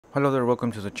Hello there,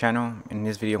 welcome to the channel. In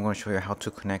this video I'm going to show you how to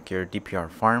connect your DPR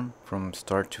farm from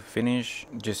start to finish,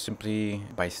 just simply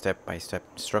by step-by-step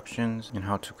instructions and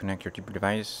how to connect your DPR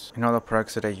device. And all the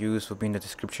products that I use will be in the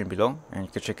description below, and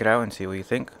you can check it out and see what you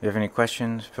think. If you have any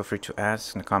questions, feel free to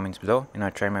ask in the comments below and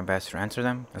I'll try my best to answer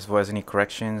them, as well as any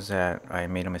corrections that I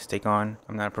made a mistake on.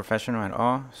 I'm not a professional at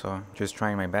all, so just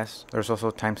trying my best. There's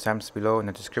also timestamps below in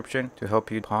the description to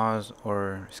help you pause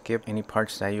or skip any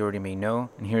parts that you already may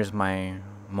know. And here's my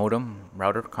modem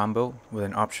router combo with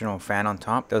an optional fan on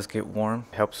top. It does get warm,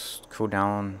 helps cool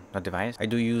down the device. I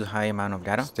do use high amount of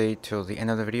data. Stay till the end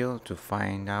of the video to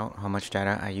find out how much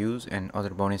data I use and other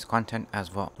bonus content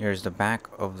as well. Here's the back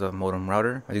of the modem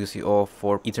router. As you can see, all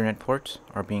 4 Ethernet ports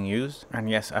are being used. And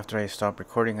yes, after I stopped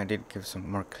recording, I did give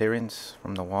some more clearance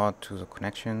from the wall to the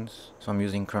connections. So I'm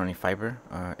using currently fiber.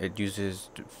 It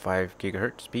uses 5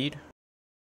 gigahertz speed.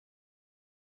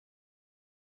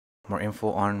 More info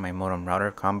on my modem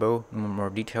router combo, more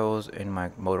details in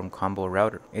my modem combo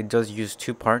router. It does use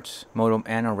 2 parts, modem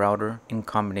and a router in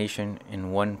combination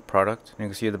in one product. And you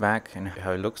can see the back and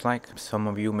how it looks like. Some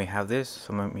of you may have this,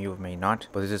 some of you may not,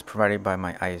 but this is provided by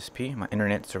my ISP, my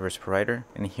internet service provider.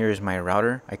 And here's my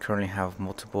router. I currently have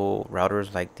multiple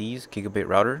routers like these, gigabit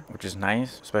router, which is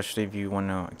nice, especially if you want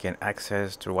to get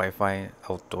access to Wi-Fi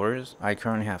outdoors. I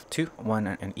currently have 2, one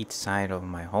on each side of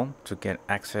my home to get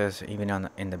access even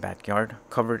in the backyard,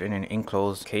 covered in an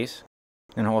enclosed case.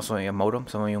 And also a modem.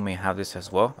 Some of you may have this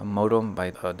as well. A modem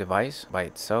by a device by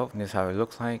itself. And this is how it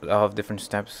looks like. I'll have different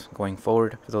steps going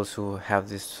forward for those who have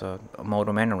this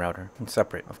modem and a router and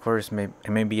separate. Of course, it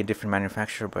may be a different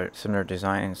manufacturer, but similar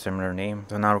design and similar name.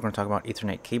 So now we're going to talk about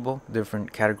Ethernet cable.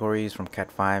 Different categories from Cat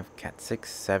 5, Cat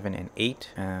 6, 7, and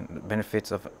 8. And the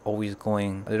benefits of always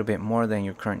going a little bit more than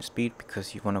your current speed,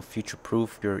 because you want to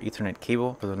future-proof your Ethernet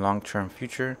cable for the long-term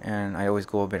future. And I always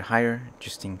go a bit higher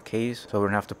just in case. So we're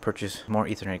going to have to purchase more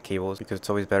Ethernet cables, because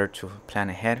it's always better to plan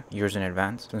ahead years in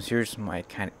advance. So here's my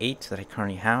Cat 8 that I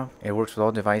currently have. It works with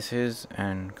all devices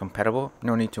and compatible.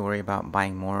 No need to worry about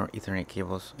buying more Ethernet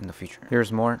cables in the future.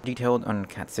 Here's more detailed on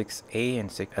Cat 6A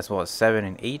and 6, as well as 7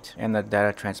 and 8, and the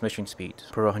data transmission speeds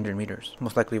per 100 meters.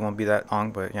 Most likely won't be that long,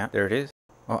 but yeah, there it is.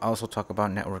 I'll also talk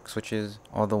about network switches.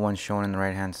 All the ones shown on the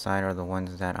right hand side are the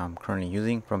ones that I'm currently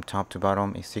using. From top to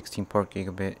bottom, a 16 port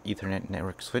gigabit Ethernet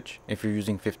network switch. If you're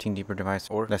using 15 deeper device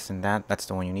or less than that, that's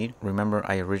the one you need. Remember,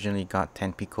 I originally got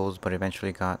 10 picos, but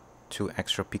eventually got 2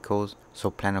 extra picos, so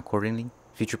plan accordingly.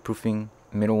 Future proofing.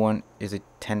 Middle one is a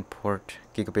 10 port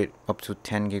gigabit up to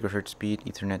 10 gigahertz speed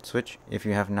Ethernet switch. If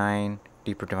you have 9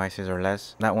 deeper devices or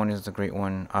less, that one is the great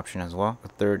one option as well. The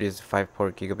third is 5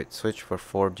 port gigabit switch for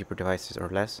 4 deeper devices or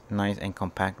less. Nice and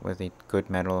compact with a good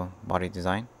metal body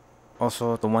design.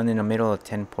 Also, the one in the middle, a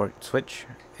 10 port switch,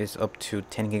 is up to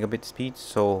 10 gigabit speed,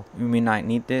 so you may not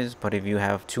need this, but if you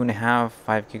have 2.5,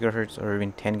 5 gigahertz or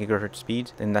even 10 gigahertz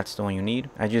speeds, then that's the one you need.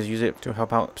 I just use it to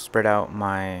help out spread out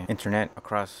my internet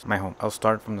across my home. I'll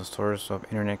start from the source of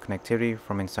internet connectivity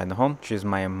from inside the home, which is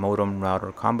my modem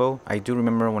router combo. I do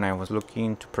remember when I was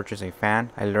looking to purchase a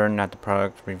fan, I learned at the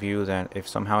product review that if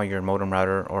somehow your modem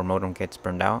router or modem gets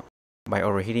burned out by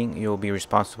overheating, you'll be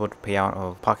responsible to pay out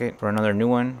of pocket for another new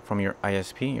one from your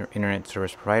ISP, your internet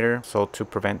service provider. So to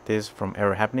prevent this from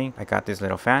ever happening, I got this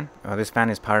little fan. This fan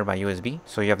is powered by USB,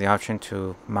 so you have the option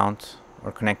to mount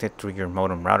or connect it through your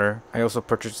modem router. I also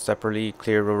purchased separately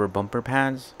clear rubber bumper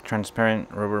pads, transparent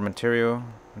rubber material,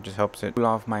 which just helps it cool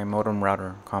off my modem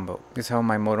router combo. This is how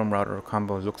my modem router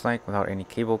combo looks like without any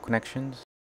cable connections.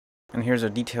 And here's a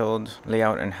detailed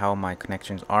layout and how my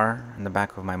connections are in the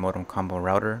back of my modem combo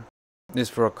router. This is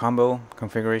for a combo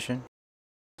configuration.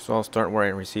 So I'll start where I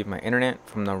receive my internet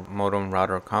from the modem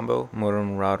router combo.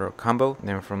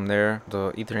 Then from there,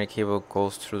 the Ethernet cable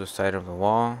goes through the side of the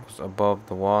wall, goes above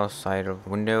the wall, side of the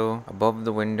window, above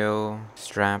the window,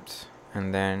 strapped,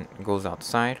 and then goes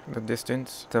outside. The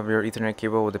distance of your Ethernet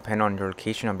cable will depend on your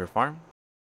location of your farm.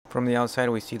 From the outside,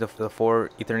 we see the 4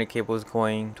 Ethernet cables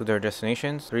going to their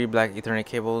destinations, 3 black Ethernet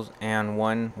cables and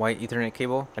 1 white Ethernet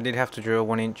cable. I did have to drill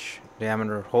 1-inch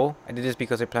diameter hole. I did this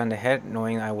because I planned ahead,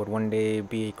 knowing I would one day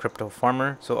be a crypto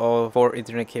farmer, so all 4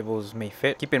 Ethernet cables may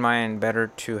fit. Keep in mind, better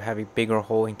to have a bigger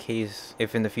hole in case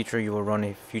if in the future you will run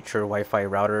a future Wi-Fi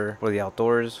router for the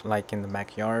outdoors, like in the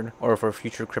backyard, or for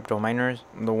future crypto miners.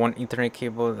 The 1 Ethernet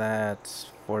cable that's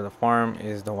for the farm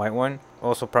is the white one.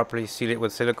 Also properly seal it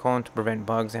with silicone to prevent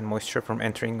bugs and moisture from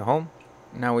entering the home.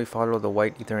 Now we follow the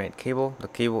white Ethernet cable. The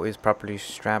cable is properly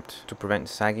strapped to prevent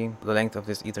sagging. The length of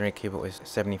this Ethernet cable is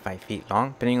 75 feet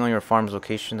long. Depending on your farm's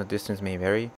location, the distance may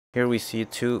vary. Here we see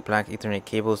two black Ethernet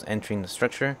cables entering the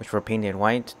structure, which were painted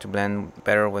white to blend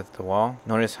better with the wall.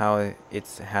 Notice how it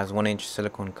has 1-inch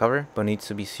silicone cover, but needs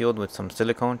to be sealed with some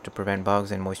silicone to prevent bugs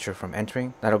and moisture from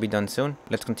entering. That'll be done soon.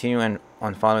 Let's continue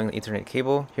on following the Ethernet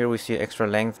cable. Here we see extra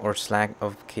length or slack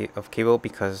of cable,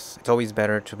 because it's always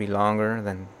better to be longer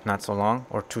than not so long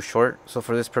or too short. So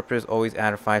for this purpose, always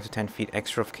add 5 to 10 feet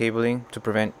extra of cabling to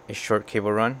prevent a short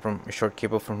cable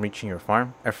from reaching your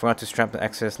farm. I forgot to strap the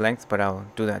excess length, but I'll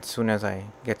do that as soon as I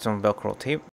get some Velcro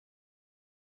tape.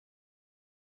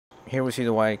 Here we see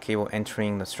the white cable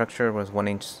entering the structure with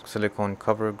 1-inch silicone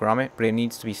cover grommet, but it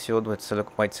needs to be sealed with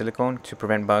white silicone to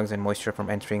prevent bugs and moisture from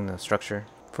entering the structure.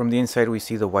 From the inside, we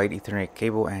see the white Ethernet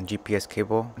cable and GPS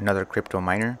cable, another crypto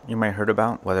miner you might heard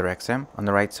about, WeatherXM. On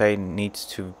the right side needs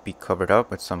to be covered up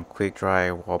with some quick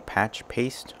dry wall patch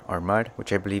paste or mud,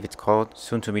 which I believe it's called,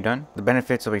 soon to be done. The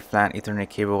benefits of a flat Ethernet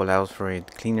cable allows for a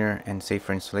cleaner and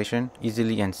safer installation.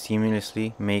 Easily and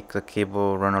seamlessly make the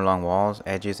cable run along walls,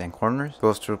 edges, and corners.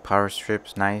 Goes through power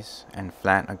strips nice and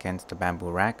flat against the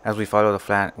bamboo rack. As we follow the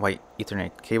flat white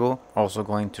Ethernet cable, also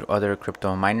going through other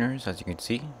crypto miners, as you can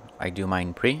see. I do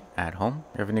mine pre at home.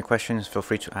 If you have any questions, feel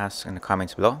free to ask in the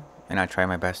comments below, and I'll try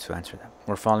my best to answer them.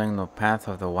 We're following the path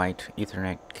of the white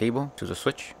Ethernet cable to the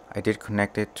switch. I did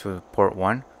connect it to port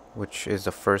 1, which is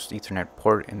the first Ethernet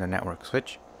port in the network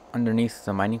switch. Underneath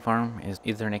the mining farm is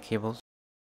Ethernet cables.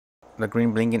 The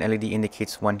green blinking LED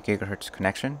indicates 1 GHz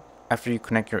connection. After you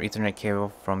connect your Ethernet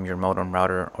cable from your modem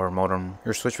router or modem,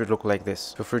 your switch would look like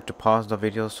this. Feel free to pause the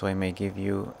video so I may give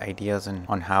you ideas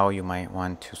on how you might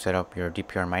want to set up your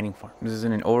DPR mining farm. This is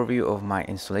an overview of my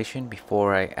installation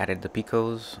before I added the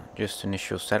Picos, just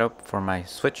initial setup for my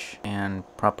switch and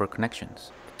proper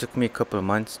connections. It took me a couple of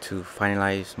months to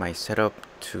finalize my setup,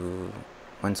 to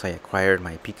once I acquired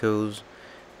my Picos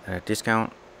at a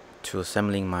discount, to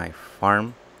assembling my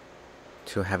farm,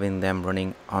 to having them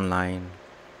running online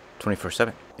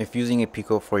 24/7. If using a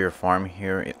Pico for your farm,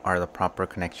 here are the proper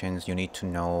connections you need to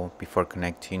know before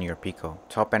connecting your Pico.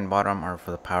 Top and bottom are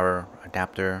for the power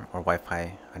adapter or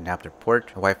Wi-Fi adapter port.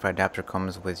 The Wi-Fi adapter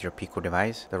comes with your Pico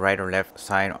device. The right or left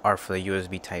side are for the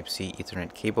USB Type-C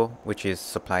Ethernet cable, which is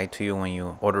supplied to you when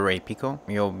you order a Pico.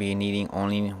 You'll be needing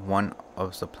only one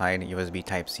of supplied USB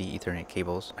Type-C Ethernet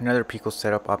cables. Another Pico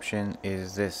setup option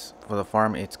is this. For the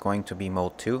farm, it's going to be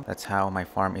mode 2. That's how my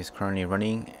farm is currently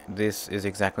running. This is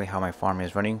exactly how my farm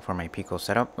is running for my Pico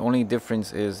setup. The only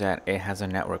difference is that it has a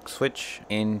network switch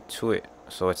into it,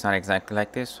 so it's not exactly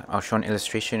like this. I'll show an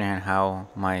illustration and how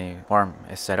my farm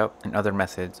is set up and other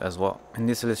methods as well. In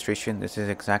this illustration, this is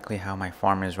exactly how my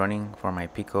farm is running for my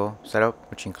Pico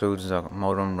setup, which includes the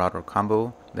modem router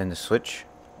combo, then the switch,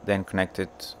 then connected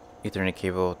Ethernet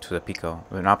cable to the Pico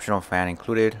with an optional fan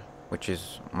included, which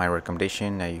is my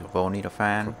recommendation that you will need a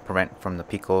fan to prevent from the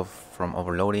Pico from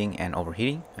overloading and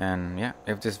overheating. And yeah,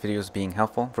 if this video is being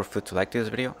helpful, feel free to like this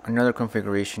video. Another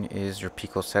configuration is your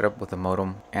Pico setup with a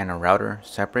modem and a router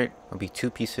separate. It'll be 2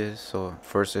 pieces. So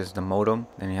first is the modem,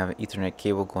 then you have an Ethernet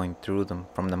cable going through them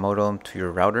from the modem to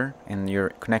your router, and your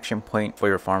connection point for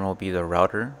your farm will be the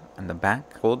router on the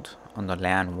back hold on the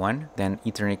LAN 1, then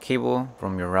Ethernet cable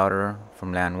from your router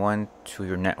from LAN 1 to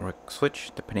your network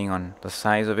switch, depending on the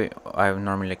size of it. I would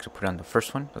normally like to put on the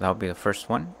first one, so that will be the first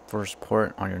one. First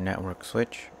port on your network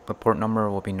switch. The port number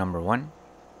will be number 1.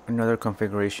 Another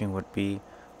configuration would be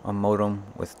a modem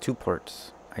with 2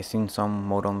 ports. I've seen some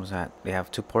modems that they have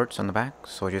 2 ports on the back,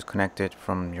 so just connect it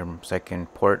from your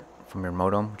second port from your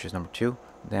modem, which is number 2,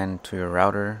 then to your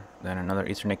router, then another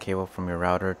Ethernet cable from your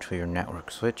router to your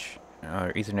network switch.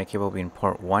 Ethernet cable will be in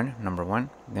port 1, number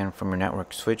 1. Then from your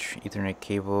network switch, Ethernet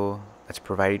cable that's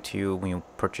provided to you when you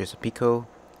purchase a Pico,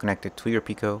 connected to your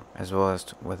Pico, as well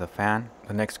as with a fan.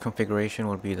 The next configuration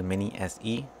will be the Mini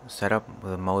SE setup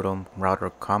with a modem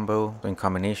router combo. So in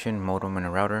combination, modem and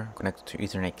a router connected to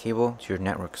Ethernet cable to your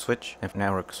network switch. If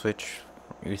network switch,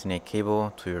 Ethernet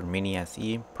cable to your Mini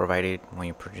SE provided when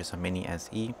you purchase a Mini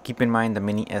SE. Keep in mind the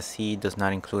Mini SE does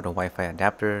not include a Wi-Fi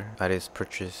adapter, that is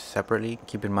purchased separately.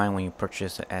 Keep in mind when you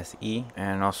purchase the SE,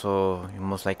 and also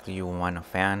most likely you will want a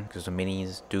fan because the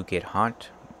Minis do get hot.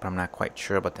 But I'm not quite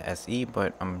sure about the SE,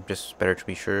 but I'm just better to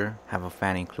be sure, have a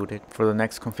fan included. For the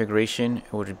next configuration,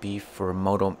 it would be for a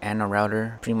modem and a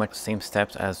router. Pretty much the same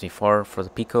steps as before for the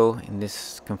Pico. In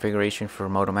this configuration for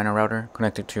modem and a router,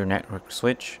 connected to your network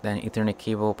switch. Then Ethernet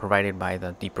cable provided by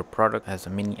the DPR product as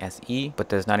a Mini SE, but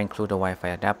does not include a Wi-Fi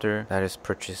adapter, that is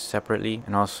purchased separately.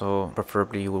 And also,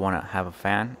 preferably you would want to have a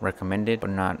fan, recommended but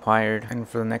not required. And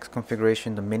for the next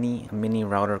configuration, the mini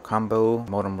router combo,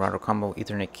 modem router combo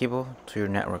Ethernet cable to your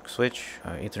network network switch,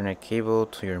 Ethernet cable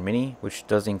to your mini, which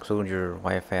does include your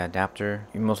Wi-Fi adapter.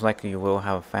 You most likely will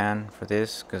have a fan for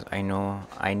this, because I know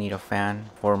I need a fan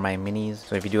for my minis.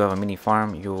 So if you do have a mini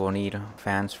farm, you will need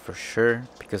fans for sure,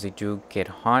 because they do get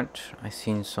hot. I've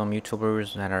seen some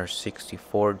YouTubers that are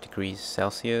 64 degrees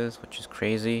Celsius, which is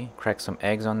crazy. Crack some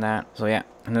eggs on that. So yeah,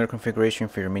 another configuration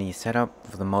for your mini setup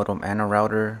with the modem and a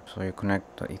router. So you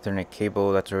connect the Ethernet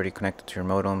cable that's already connected to your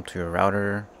modem to your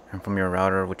router, and from your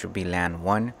router, which would be LAN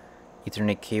 1,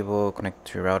 Ethernet cable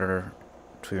connected to your router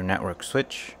to your network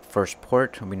switch. First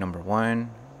port will be number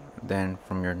 1. Then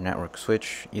from your network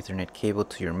switch, Ethernet cable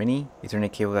to your mini.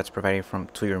 Ethernet cable that's provided from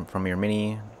your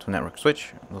mini to network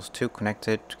switch. Those two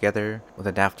connected together with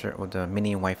the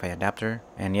mini Wi-Fi adapter.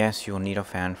 And yes, you will need a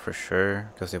fan for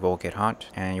sure, because it will get hot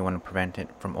and you want to prevent it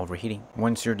from overheating.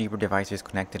 Once your DPR device is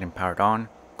connected and powered on,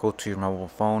 go to your mobile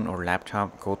phone or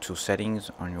laptop, go to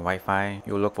settings on your Wi-Fi.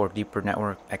 You'll look for DPR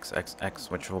network XXX,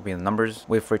 which will be the numbers.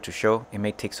 Wait for it to show. It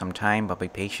may take some time, but be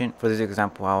patient. For this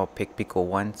example, I'll pick Pico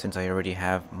 1 since I already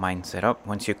have mine set up.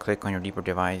 Once you click on your DPR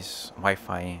device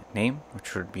Wi-Fi name, which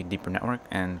should be DPR network,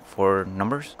 and 4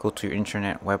 numbers, go to your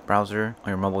internet web browser on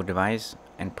your mobile device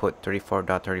and put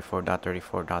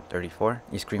 34.34.34.34.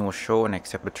 Your screen will show and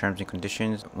accept the terms and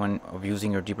conditions of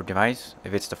using your DPR device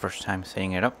if it's the first time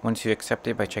setting it up. Once you accept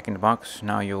it by checking the box,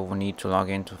 now you will need to log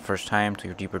in to the first time to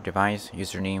your DPR device.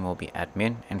 Username will be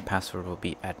admin and password will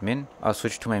be admin. I'll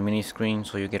switch to my mini screen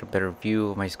so you get a better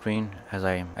view of my screen as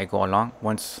I go along.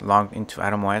 Once logged into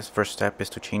AtomOS, first step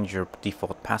is to change your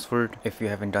default password. If you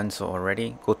haven't done so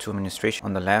already, go to administration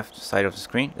on the left side of the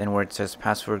screen. Then where it says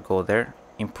password, go there.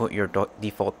 Input your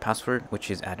default password,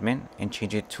 which is admin, and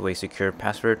change it to a secure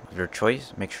password of your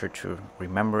choice. Make sure to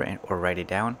remember or write it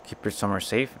down. Keep it somewhere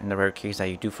safe in the rare case that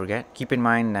you do forget. Keep in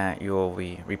mind that you will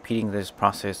be repeating this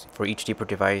process for each DPR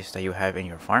device that you have in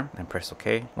your farm, and press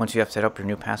OK. Once you have set up your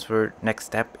new password, next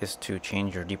step is to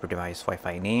change your DPR device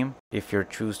Wi-Fi name. If you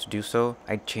choose to do so,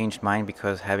 I changed mine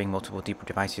because having multiple DPR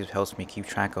devices helps me keep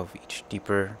track of each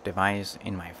DPR device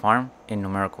in my farm in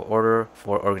numerical order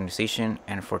for organization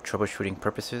and for troubleshooting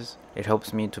purposes. It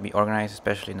helps me to be organized,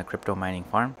 especially in the crypto mining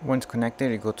farm. Once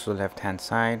connected, you go to the left hand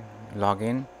side, log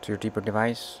in to your DPR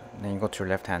device, then you go to your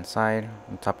left hand side,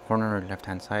 on the top corner or left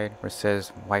hand side where it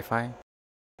says Wi-Fi.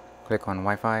 Click on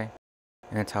Wi-Fi,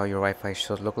 and that's how your Wi-Fi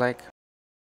should look like.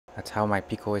 That's how my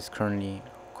Pico is currently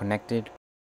connected.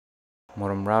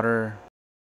 Modem router,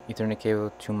 Ethernet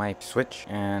cable to my switch,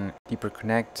 and DPR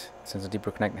Connect. Since the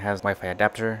DPR Connect has Wi-Fi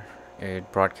adapter,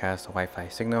 it broadcasts a Wi-Fi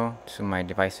signal to my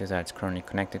devices that it's currently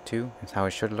connected to. That's how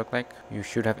it should look like. You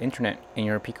should have internet in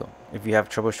your Pico. If you have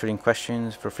troubleshooting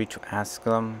questions, feel free to ask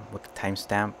them with the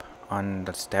timestamp on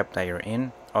the step that you're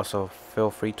in. Also, feel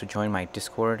free to join my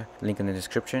Discord, link in the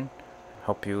description.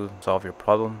 Help you solve your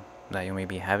problem that you may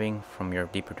be having from your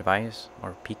DPR device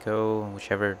or Pico,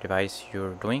 whichever device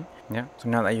you're doing. Yeah. So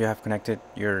now that you have connected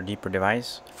your DPR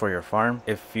device for your farm,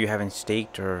 if you haven't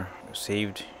staked or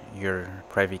saved your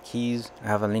private keys, I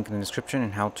have a link in the description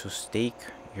on how to stake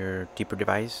your DPR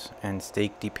device and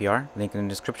stake DPR. Link in the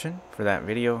description for that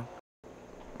video.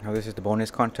 Now this is the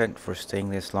bonus content for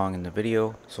staying this long in the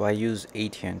video. So I use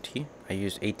AT&T. I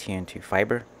use AT&T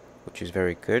fiber, which is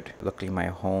very good. Luckily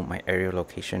my area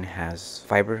location has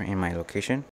fiber in my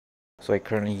location. So I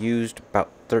currently used about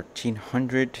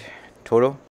 1,300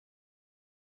 total.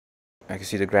 I can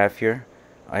see the graph here.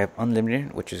 I have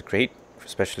unlimited, which is great,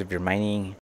 especially if you're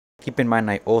mining. Keep in mind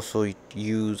I also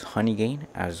use Honeygain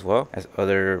as well as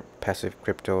other passive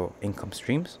crypto income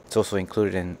streams. It's also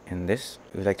included in this.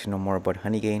 If you'd like to know more about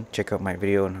Honeygain, check out my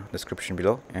video in the description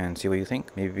below and see what you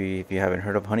think. Maybe if you haven't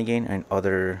heard of Honeygain and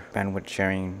other bandwidth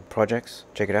sharing projects,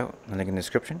 check it out. The link in the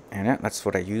description. And yeah, that's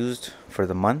what I used for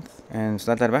the month. And it's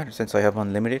not that bad since I have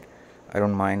unlimited. I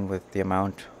don't mind with the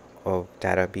amount of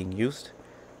data being used.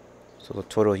 So the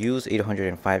total used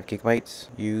 805 gigabytes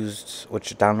used,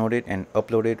 which downloaded and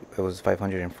uploaded, it was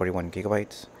 541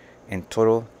 gigabytes. In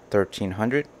total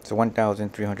 1,300, so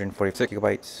 1,346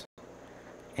 gigabytes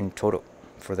in total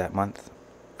for that month,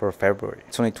 for February.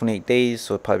 It's only 28 days,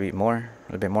 so it'll probably be more, a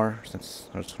little bit more, since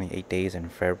there's 28 days in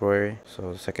February,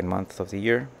 so the second month of the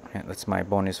year. And that's my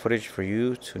bonus footage for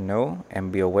you to know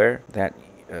and be aware that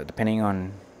depending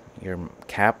on your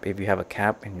cap, if you have a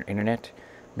cap in your internet,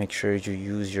 make sure you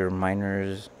use your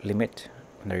miner's limit.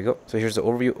 And there you go. So here's the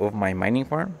overview of my mining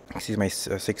farm. This is my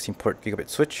 16 port gigabit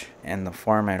switch and the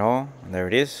farm at all. And there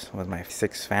it is with my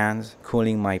 6 fans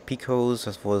cooling my Picos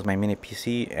as well as my mini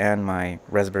PC and my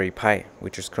Raspberry Pi,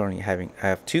 which is currently I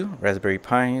have 2 Raspberry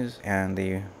Pis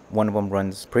and one of them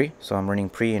runs pre. So I'm running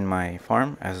pre in my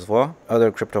farm as well. Other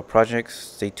crypto projects,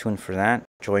 stay tuned for that.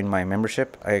 Join my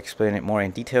membership. I explain it more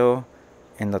in detail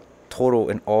and the total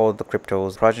in all the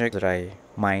cryptos projects that I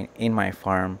mine in my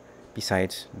farm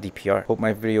besides DPR. Hope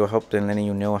my video helped in letting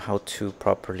you know how to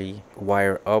properly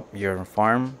wire up your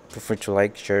farm. Feel free to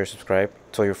like, share, subscribe.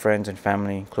 Tell your friends and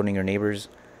family, including your neighbors,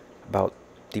 about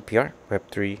DPR,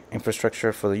 Web3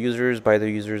 infrastructure for the users, by the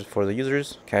users, for the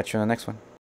users. Catch you on the next one.